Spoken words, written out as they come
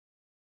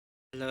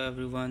Hello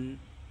everyone,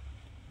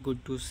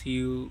 good to see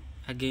you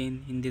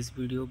again. In this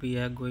video we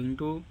are going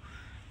to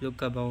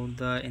look about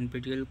the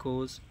NPTEL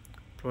course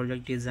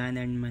Product Design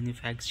and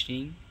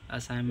Manufacturing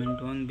assignment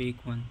on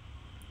week 1.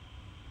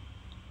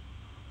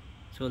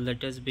 So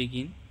let us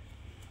begin.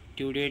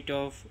 Due date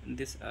of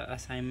this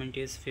assignment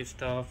is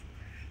 5th of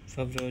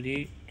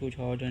February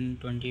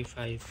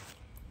 2025.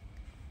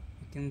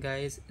 You can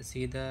guys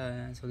see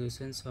the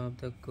solutions of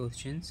the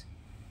questions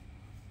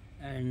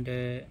and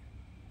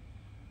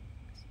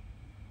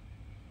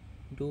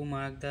do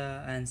mark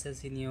the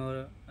answers in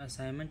your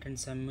assignment and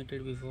submit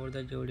it before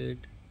the due date.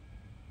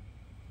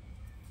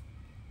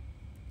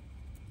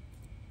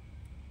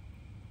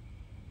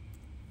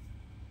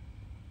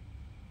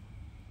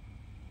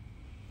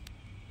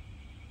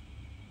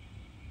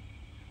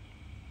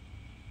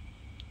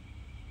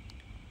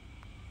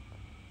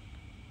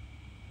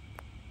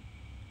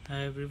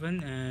 Hi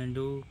everyone,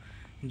 do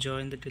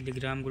join the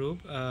Telegram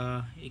group.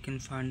 You can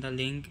find the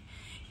link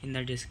in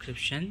the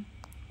description,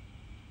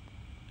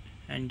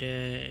 and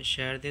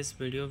share this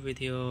video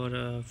with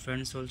your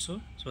friends also,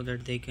 so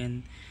that they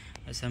can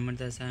submit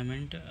the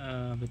assignment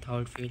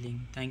without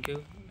failing. Thank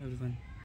you everyone.